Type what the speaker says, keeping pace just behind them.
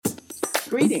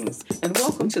Greetings and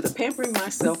welcome to the Pampering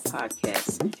Myself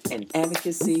podcast, an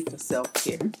advocacy for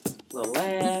self-care. We'll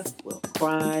laugh, we'll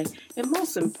cry, and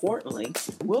most importantly,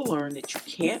 we'll learn that you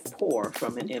can't pour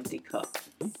from an empty cup.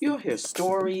 You'll hear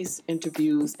stories,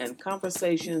 interviews, and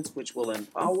conversations which will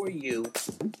empower you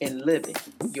in living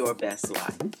your best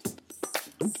life.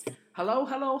 Hello,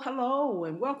 hello, hello,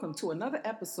 and welcome to another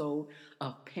episode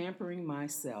of Pampering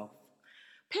Myself.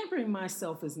 Pampering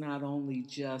myself is not only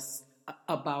just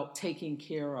about taking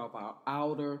care of our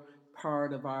outer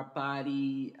part of our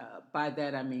body. By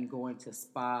that I mean going to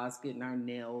spas, getting our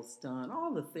nails done,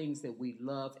 all the things that we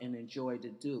love and enjoy to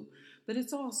do. But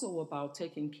it's also about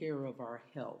taking care of our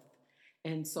health.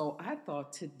 And so I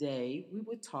thought today we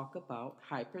would talk about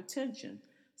hypertension,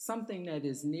 something that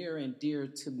is near and dear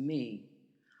to me.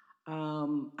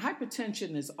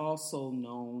 Hypertension is also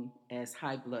known as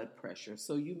high blood pressure.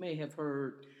 So you may have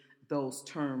heard those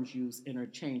terms used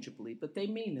interchangeably, but they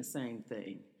mean the same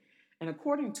thing. And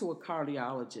according to a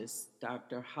cardiologist,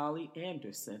 Dr. Holly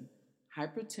Anderson,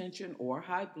 hypertension or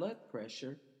high blood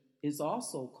pressure is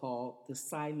also called the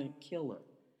silent killer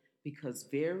because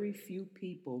very few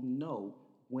people know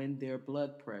when their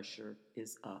blood pressure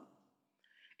is up.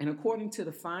 And according to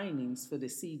the findings for the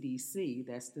CDC,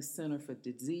 that's the Center for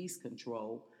Disease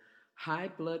Control, high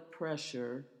blood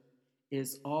pressure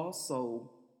is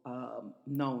also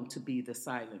known to be the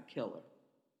silent killer.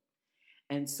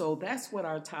 And so that's what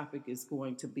our topic is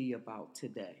going to be about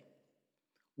today,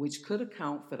 which could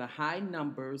account for the high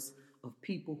numbers of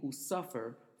people who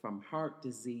suffer from heart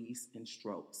disease and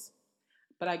strokes.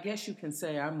 But I guess you can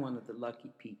say I'm one of the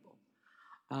lucky people.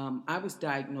 I was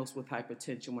diagnosed with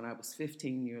hypertension when I was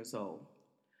 15 years old.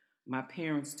 My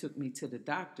parents took me to the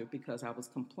doctor because I was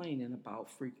complaining about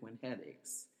frequent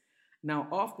headaches. Now,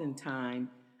 oftentimes,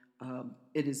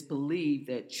 it is believed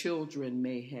that children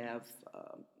may have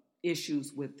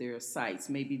issues with their sights.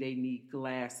 Maybe they need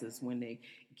glasses when they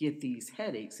get these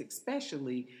headaches,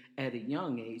 especially at a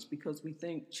young age, because we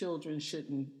think children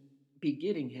shouldn't be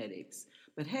getting headaches.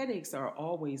 But headaches are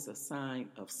always a sign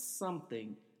of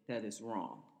something that is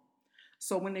wrong.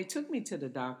 So when they took me to the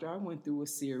doctor, I went through a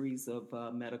series of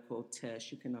medical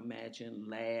tests. You can imagine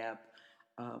lab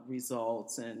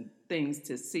results and things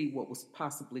to see what was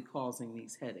possibly causing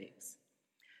these headaches.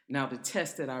 Now, the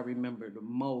test that I remember the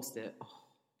most that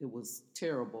it was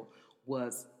terrible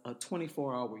was a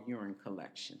 24-hour urine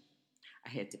collection. I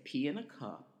had to pee in a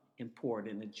cup and pour it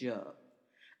in a jug.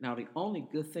 Now, the only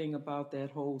good thing about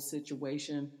that whole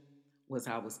situation was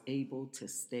I was able to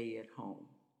stay at home.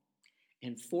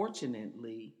 And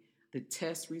fortunately, the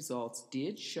test results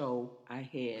did show I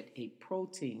had a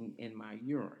protein in my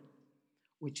urine,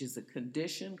 which is a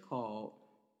condition called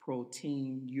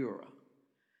proteinuria.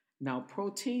 Now,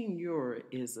 proteinuria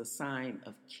is a sign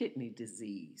of kidney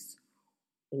disease,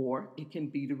 or it can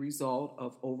be the result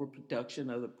of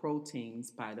overproduction of the proteins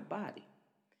by the body.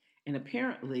 And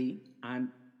apparently,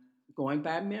 I'm going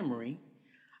by memory,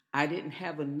 I didn't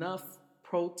have enough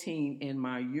protein in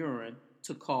my urine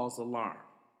to cause alarm.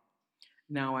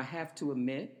 Now, I have to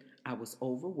admit, I was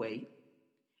overweight,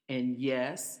 and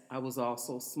yes, I was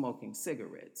also smoking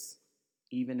cigarettes,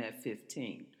 even at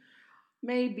 15.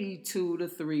 Maybe 2 to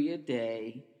 3 a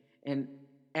day, and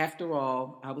after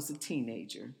all, I was a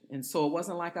teenager, and so it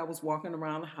wasn't like I was walking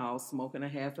around the house smoking a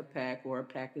half a pack or a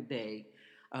pack a day,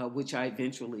 which I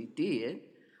eventually did,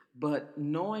 but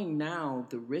knowing now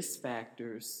the risk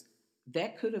factors,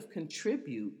 that could have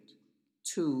contributed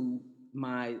to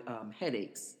my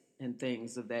headaches and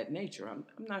things of that nature. I'm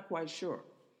not quite sure.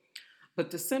 But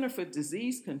the Center for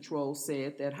Disease Control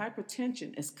said that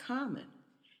hypertension is common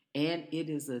and it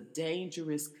is a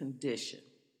dangerous condition.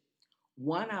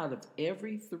 1 out of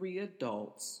every 3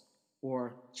 adults,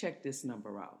 or check this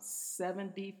number out,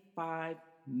 75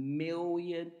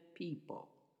 million people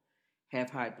have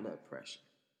high blood pressure.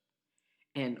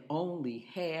 And only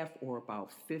half, or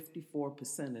about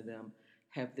 54% of them,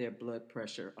 have their blood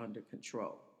pressure under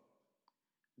control.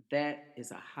 That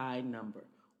is a high number.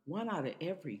 1 out of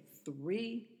every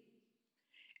 3.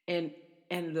 And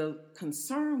the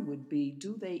concern would be,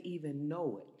 do they even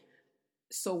know it?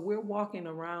 So we're walking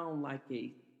around like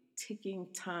a ticking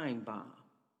time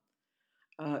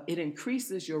bomb. It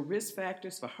increases your risk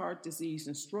factors for heart disease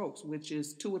and strokes, which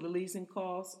is 2 of the leading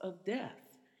causes of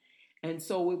death. And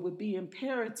so it would be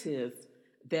imperative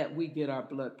that we get our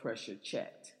blood pressure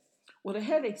checked. Well, the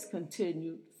headaches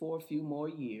continued for a few more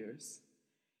years,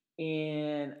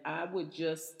 and I would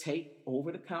just take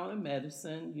over-the-counter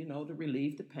medicine, to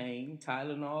relieve the pain,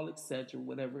 Tylenol, etc.,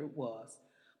 whatever it was.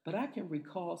 But I can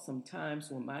recall some times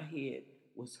when my head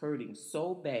was hurting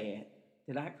so bad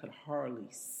that I could hardly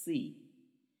see.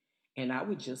 and I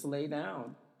would just lay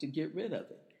down to get rid of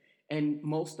it. And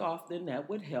most often that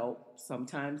would help.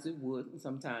 Sometimes it would, and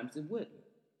sometimes it wouldn't.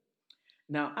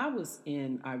 Now, I was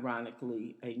in,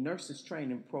 ironically, a nurse's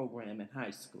training program in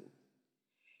high school.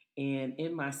 And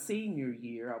in my senior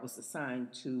year, I was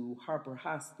assigned to Harper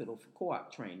Hospital for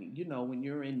co-op training. You know, when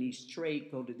you're in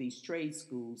go to these trade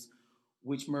schools,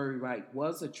 which Murray Wright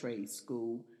was a trade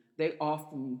school, they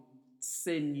often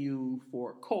send you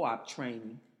for co-op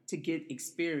training to get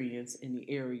experience in the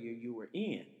area you were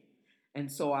in.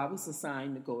 And so I was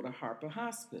assigned to go to Harper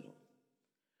Hospital.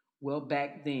 Well,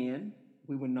 back then,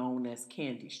 we were known as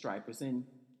candy stripers. And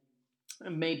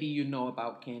maybe you know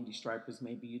about candy stripers,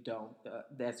 maybe you don't.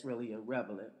 That's really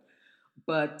irrelevant.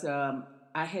 But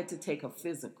I had to take a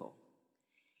physical.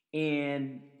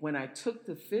 And when I took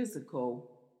the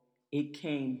physical, it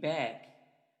came back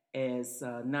as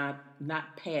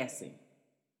not passing.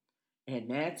 And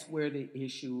that's where the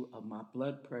issue of my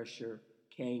blood pressure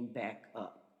came back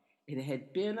up. It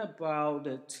had been about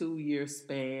a 2 year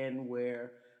span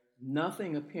where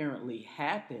nothing apparently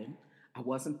happened. I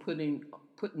wasn't putting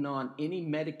on any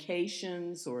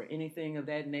medications or anything of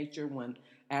that nature when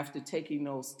after taking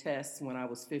those tests when I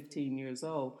was 15 years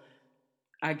old.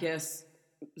 I guess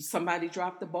somebody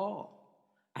dropped the ball.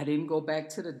 I didn't go back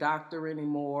to the doctor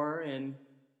anymore, and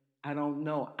I don't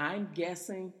know. I'm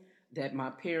guessing that my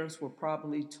parents were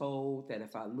probably told that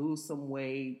if I lose some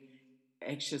weight,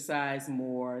 exercise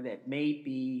more, that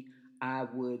maybe my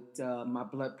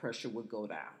blood pressure would go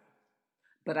down.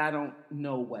 But I don't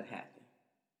know what happened.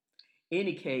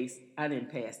 Any case, I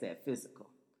didn't pass that physical.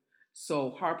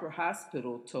 So Harper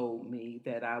Hospital told me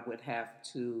that I would have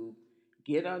to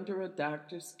get under a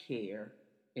doctor's care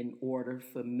in order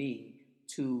for me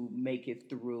to make it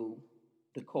through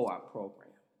the co op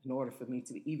program, in order for me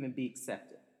to even be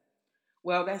accepted.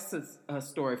 Well, that's a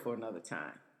story for another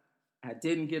time. I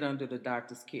didn't get under the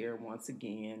doctor's care once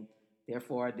again.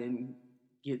 Therefore, I didn't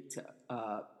get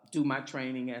to do my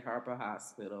training at Harper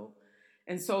Hospital.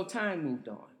 And so time moved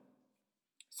on.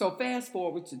 So fast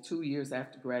forward to 2 years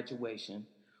after graduation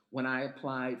when I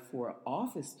applied for an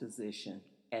office position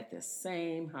at the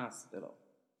same hospital,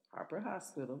 Harper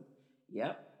Hospital.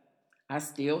 Yep. I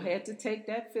still had to take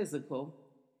that physical,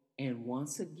 and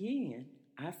once again,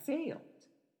 I failed.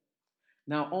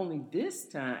 Now, only this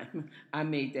time I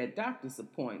made that doctor's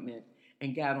appointment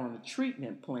and got on a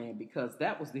treatment plan because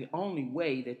that was the only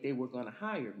way that they were going to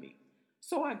hire me.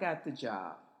 So I got the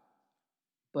job,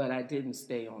 but I didn't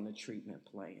stay on the treatment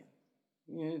plan.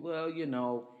 Yeah, well,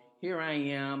 here I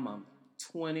am. I'm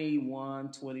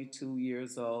 21, 22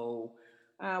 years old.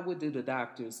 What do the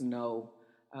doctors know?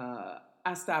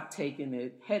 I stopped taking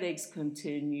it. Headaches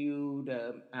continued.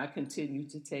 I continued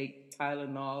to take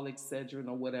Tylenol, Excedrin,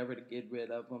 or whatever to get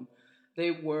rid of them.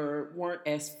 They weren't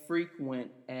as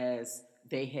frequent as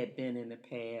they had been in the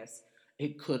past.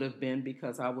 It could have been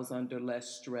because I was under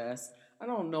less stress. I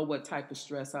don't know what type of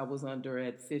stress I was under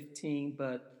at 15,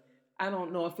 but I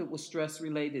don't know if it was stress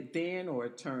related then or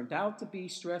it turned out to be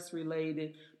stress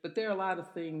related. But there are a lot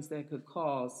of things that could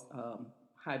cause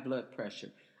high blood pressure.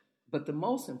 But the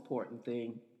most important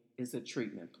thing is a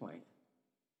treatment plan.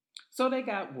 So they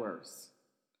got worse.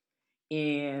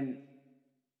 And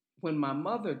when my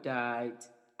mother died,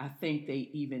 I think they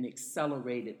even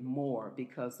accelerated more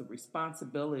because the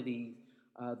responsibility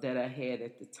that I had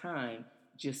at the time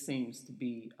just seems to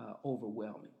be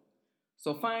overwhelming.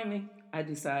 So finally, I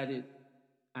decided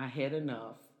I had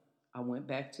enough. I went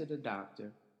back to the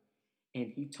doctor, and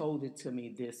he told it to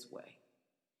me this way: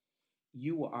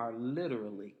 you are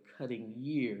literally cutting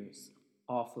years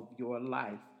off of your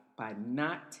life by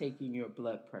not taking your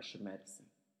blood pressure medicine.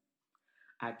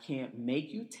 I can't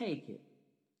make you take it,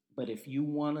 but if you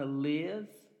want to live,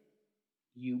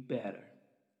 you better.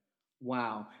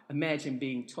 Wow. Imagine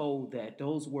being told that.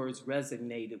 Those words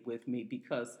resonated with me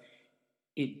because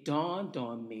it dawned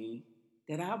on me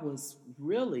that I was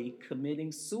really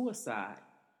committing suicide,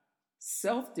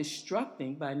 self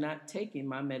destructing by not taking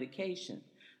my medication.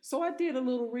 So I did a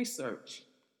little research.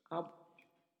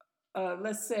 Uh,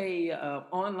 let's say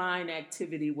online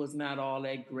activity was not all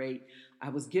that great. I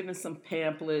was given some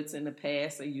pamphlets in the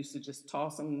past. I used to just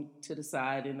toss them to the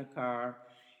side in the car.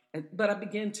 But I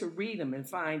began to read them and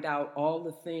find out all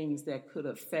the things that could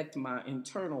affect my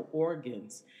internal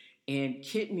organs. And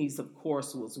kidneys, of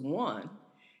course, was one.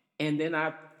 And then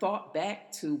I thought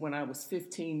back to when I was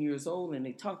 15 years old and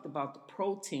they talked about the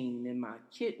protein in my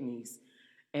kidneys.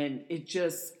 And it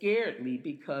just scared me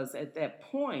because at that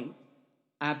point,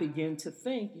 I began to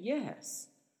think, yes,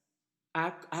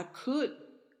 I, I could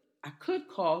I could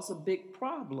cause a big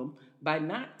problem by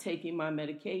not taking my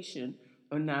medication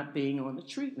or not being on the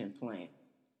treatment plan.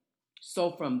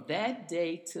 So from that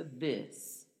day to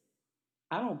this,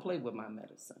 I don't play with my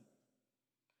medicine.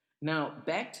 Now,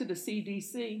 back to the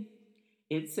CDC,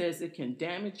 it says it can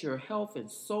damage your health in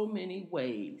so many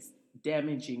ways,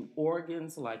 damaging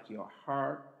organs like your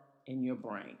heart and your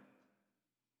brain.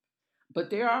 But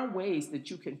there are ways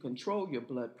that you can control your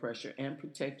blood pressure and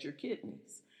protect your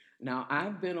kidneys. Now,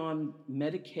 I've been on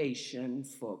medication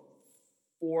for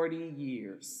 40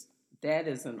 years. That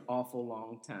is an awful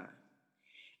long time.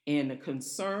 And the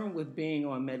concern with being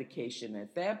on medication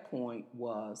at that point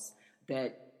was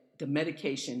that the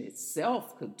medication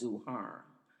itself could do harm.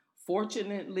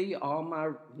 Fortunately, all my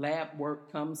lab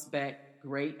work comes back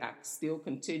great. I still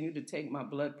continue to take my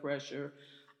blood pressure.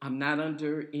 I'm not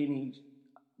under any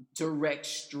direct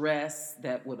stress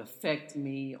that would affect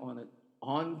me on an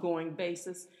ongoing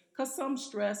basis because some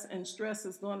stress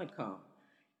is going to come.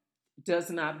 Does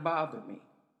not bother me.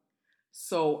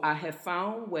 So I have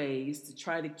found ways to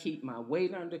try to keep my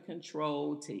weight under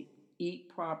control, to eat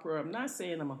proper. I'm not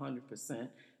saying I'm 100%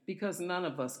 because none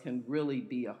of us can really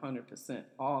be 100%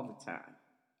 all the time.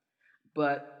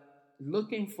 But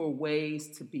looking for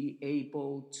ways to be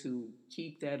able to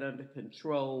keep that under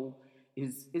control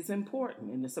is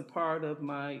important, and it's a part of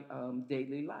my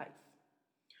daily life.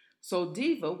 So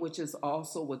DIVA, which is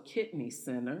also a kidney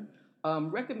center,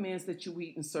 recommends that you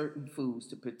eat in certain foods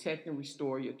to protect and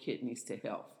restore your kidneys to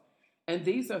health. And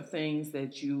these are things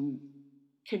that you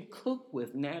can cook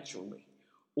with naturally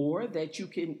or that you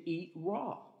can eat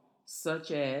raw,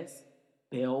 such as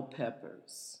bell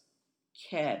peppers,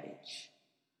 cabbage,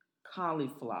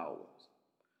 cauliflower,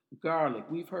 garlic.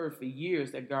 We've heard for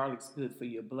years that garlic's good for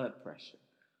your blood pressure.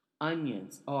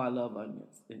 Onions. Oh, I love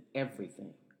onions and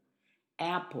everything.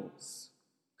 Apples,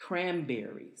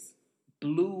 cranberries,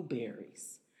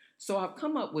 blueberries. So I've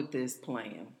come up with this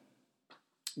plan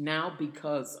now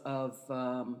because of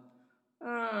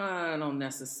I don't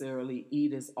necessarily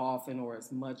eat as often or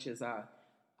as much as I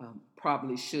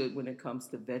probably should when it comes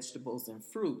to vegetables and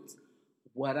fruits.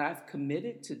 What I've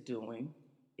committed to doing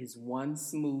is one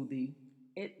smoothie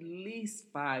at least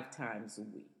 5 times a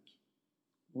week.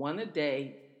 One a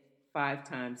day, 5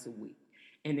 times a week.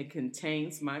 And it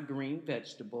contains my green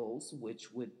vegetables,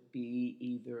 which would be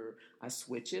either I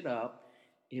switch it up,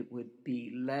 it would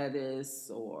be lettuce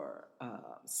or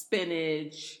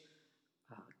spinach,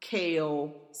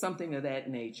 kale, something of that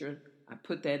nature. I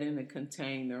put that in a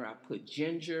container. I put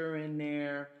ginger in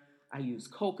there. I use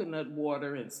coconut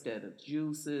water instead of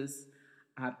juices.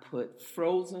 I put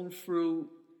frozen fruit,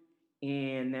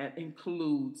 and that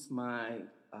includes my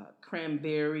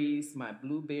cranberries, my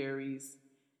blueberries,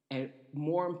 and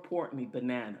more importantly,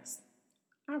 bananas.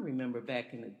 I remember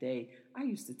back in the day, I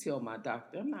used to tell my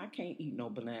doctor, I can't eat no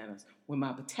bananas when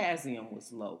my potassium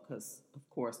was low, because, of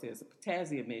course, there's a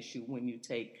potassium issue when you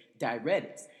take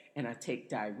diuretics. And I take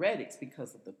diuretics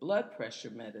because of the blood pressure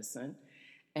medicine.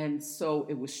 And so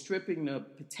it was stripping the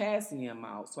potassium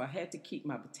out. So I had to keep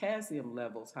my potassium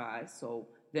levels high. So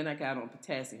then I got on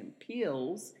potassium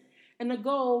pills. And the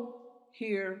goal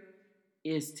here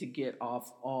is to get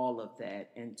off all of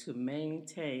that and to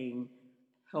maintain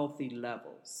healthy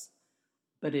levels.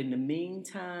 But in the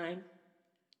meantime,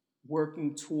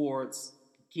 working towards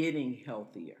getting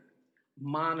healthier,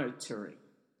 monitoring.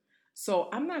 So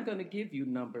I'm not going to give you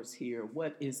numbers here,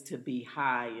 what is to be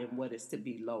high and what is to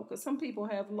be low, because some people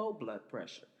have low blood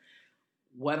pressure.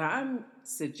 What I'm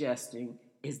suggesting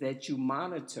is that you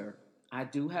monitor. I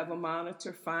do have a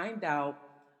monitor. Find out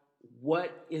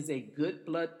what is a good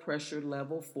blood pressure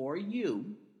level for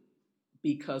you,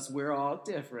 because we're all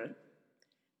different.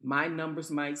 My numbers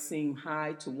might seem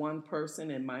high to one person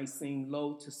and might seem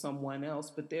low to someone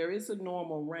else, but there is a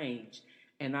normal range,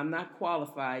 and I'm not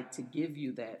qualified to give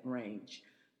you that range.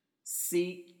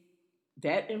 Seek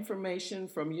that information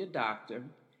from your doctor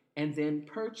and then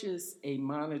purchase a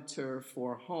monitor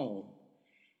for home.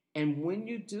 And when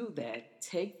you do that,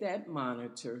 take that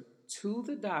monitor to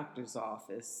the doctor's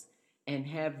office and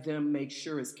have them make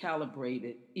sure it's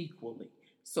calibrated equally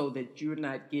so that you're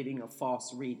not getting a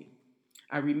false reading.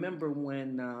 I remember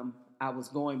when I was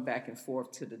going back and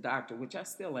forth to the doctor, which I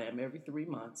still am every 3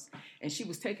 months, and she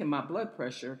was taking my blood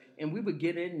pressure, and we would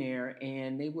get in there,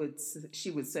 and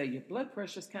she would say, your blood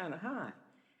pressure's kind of high.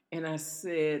 And I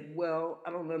said, well,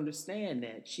 I don't understand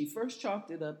that. She first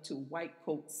chalked it up to white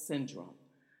coat syndrome.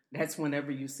 That's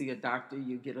whenever you see a doctor,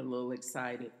 you get a little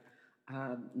excited.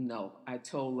 No, I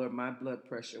told her my blood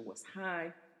pressure was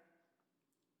high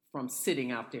from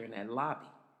sitting out there in that lobby.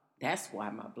 That's why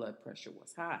my blood pressure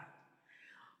was high.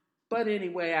 But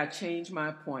anyway, I changed my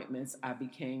appointments. I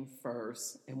became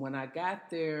first. And when I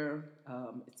got there,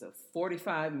 it's a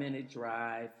 45-minute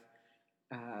drive.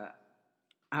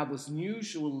 I was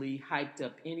usually hyped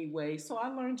up anyway, so I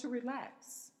learned to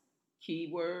relax.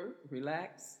 Keyword,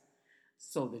 relax.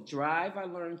 So the drive, I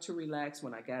learned to relax.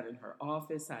 When I got in her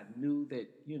office, I knew that,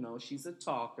 she's a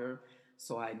talker.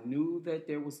 So I knew that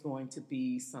there was going to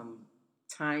be some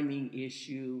timing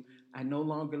issue. I no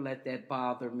longer let that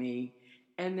bother me.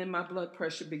 And then my blood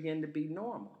pressure began to be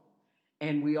normal.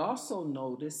 And we also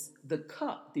noticed the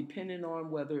cup, depending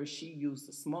on whether she used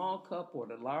the small cup or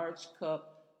the large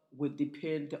cup, would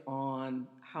depend on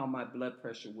how my blood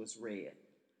pressure was read.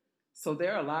 So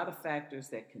there are a lot of factors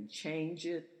that can change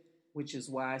it, which is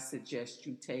why I suggest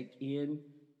you take in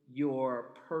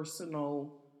your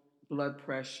personal blood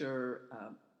pressure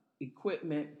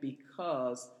equipment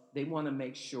because they want to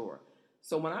make sure.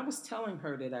 So when I was telling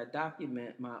her that I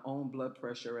document my own blood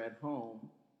pressure at home,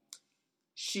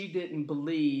 she didn't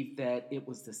believe that it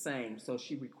was the same. So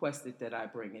she requested that I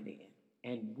bring it in,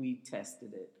 and we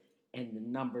tested it, and the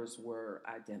numbers were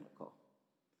identical.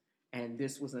 And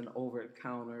this was an over the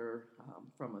counter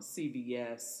from a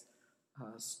CVS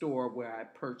store where I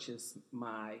purchased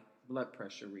my blood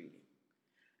pressure reading.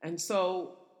 And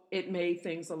so it made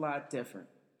things a lot different.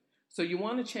 So you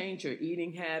want to change your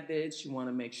eating habits. You want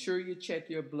to make sure you check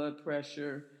your blood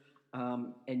pressure.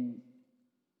 And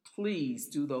please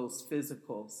do those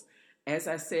physicals. As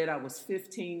I said, I was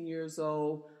 15 years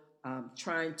old,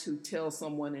 trying to tell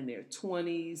someone in their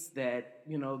 20s that,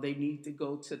 they need to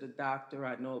go to the doctor.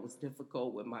 I know it was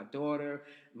difficult with my daughter,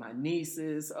 my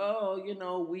nieces. Oh,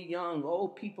 we young,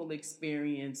 old people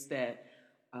experience that.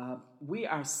 We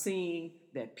are seeing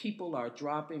that people are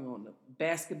dropping on the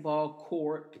basketball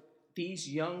court. These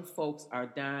young folks are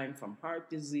dying from heart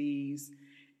disease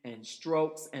and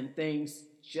strokes and things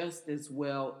just as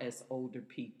well as older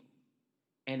people.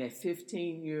 And at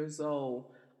 15 years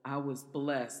old, I was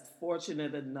blessed,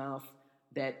 fortunate enough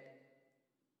that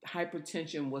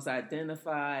hypertension was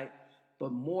identified,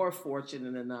 but more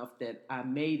fortunate enough that I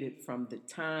made it from the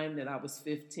time that I was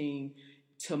 15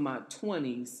 to my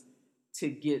 20s to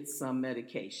get some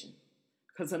medication.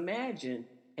 Because imagine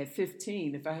at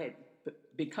 15, if I had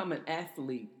become an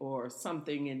athlete or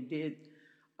something and did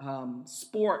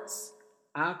sports,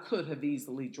 I could have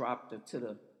easily dropped it to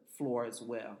the floor as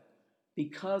well.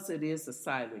 Because it is a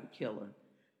silent killer,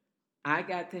 I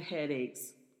got the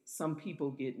headaches. Some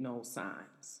people get no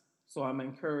signs. So I'm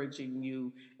encouraging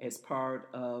you, as part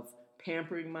of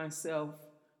pampering myself,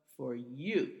 for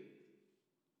you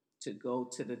to go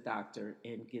to the doctor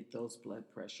and get those blood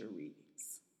pressure readings.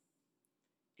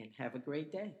 And have a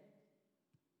great day.